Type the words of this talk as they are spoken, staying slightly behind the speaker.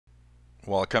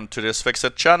Welcome to this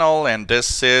Fixit channel, and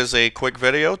this is a quick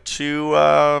video to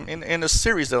in a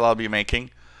series that I'll be making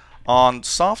on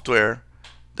software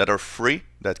that are free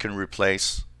that can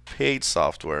replace paid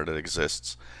software that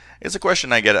exists. It's a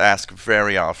question I get asked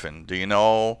very often. Do you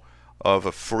know of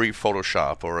a free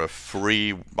Photoshop or a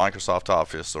free Microsoft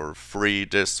Office or free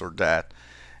this or that?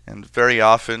 And very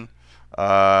often,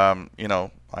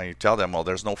 I tell them, well,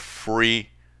 there's no free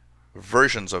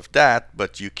versions of that,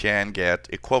 but you can get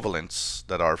equivalents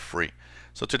that are free.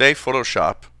 So today,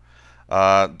 Photoshop,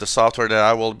 the software that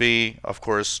I will be, of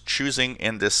course, choosing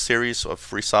in this series of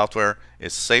free software,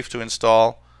 is safe to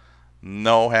install,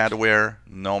 no adware,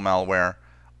 no malware,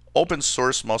 open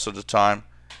source most of the time,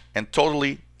 and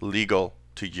totally legal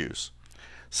to use.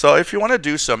 So if you want to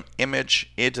do some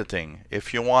image editing,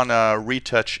 if you want to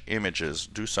retouch images,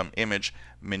 do some image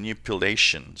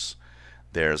manipulations,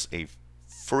 there's a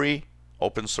free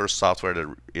open source software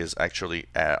that is actually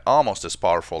almost as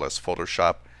powerful as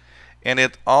Photoshop, and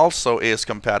it also is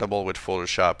compatible with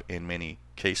Photoshop in many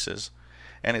cases,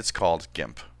 and it's called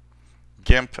Gimp.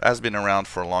 Gimp has been around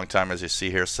for a long time, as you see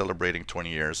here, celebrating 20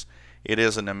 years. It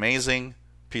is an amazing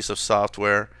piece of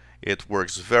software. It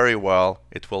works very well.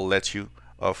 It will let you,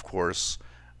 of course,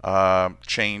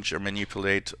 change or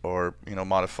manipulate or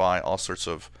modify all sorts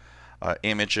of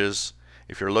images.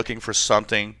 If you're looking for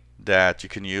something that you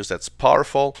can use that's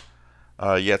powerful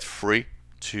yet free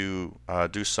to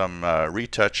do some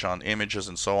retouch on images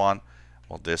and so on,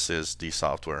 well, this is the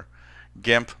software.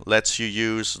 Gimp lets you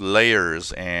use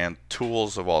layers and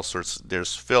tools of all sorts.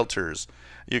 There's filters.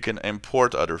 You can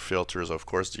import other filters, of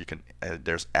course. You can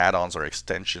there's add-ons or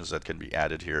extensions that can be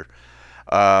added here.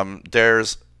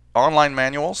 There's online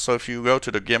manuals. So if you go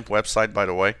to the Gimp website, by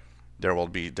the way,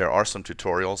 there are some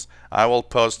tutorials. I will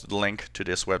post the link to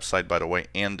this website, by the way,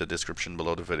 in the description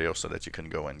below the video so that you can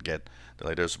go and get the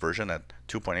latest version at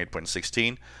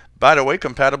 2.8.16. By the way,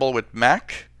 compatible with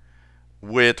Mac,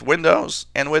 with Windows,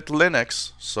 and with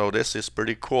Linux. So this is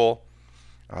pretty cool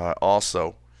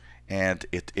also. And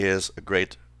it is a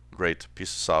great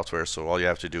piece of software. So all you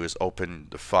have to do is open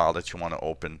the file that you want to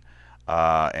open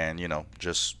and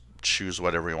just choose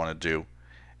whatever you want to do.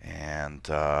 And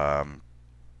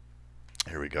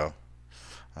here we go.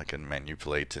 I can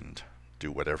manipulate and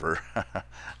do whatever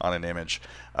on an image.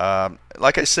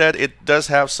 Like I said, it does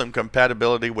have some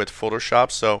compatibility with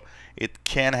Photoshop, so it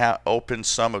can open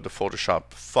some of the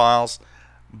Photoshop files,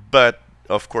 but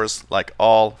of course, like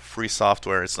all free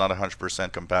software, it's not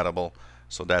 100% compatible,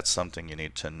 so that's something you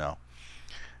need to know.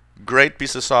 Great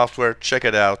piece of software, check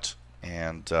it out,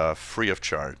 and free of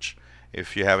charge.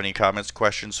 If you have any comments,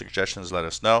 questions, suggestions, let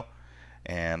us know.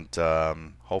 And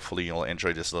hopefully you'll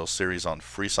enjoy this little series on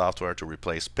free software to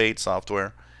replace paid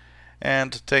software.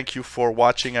 And thank you for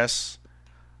watching us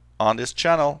on this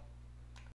channel.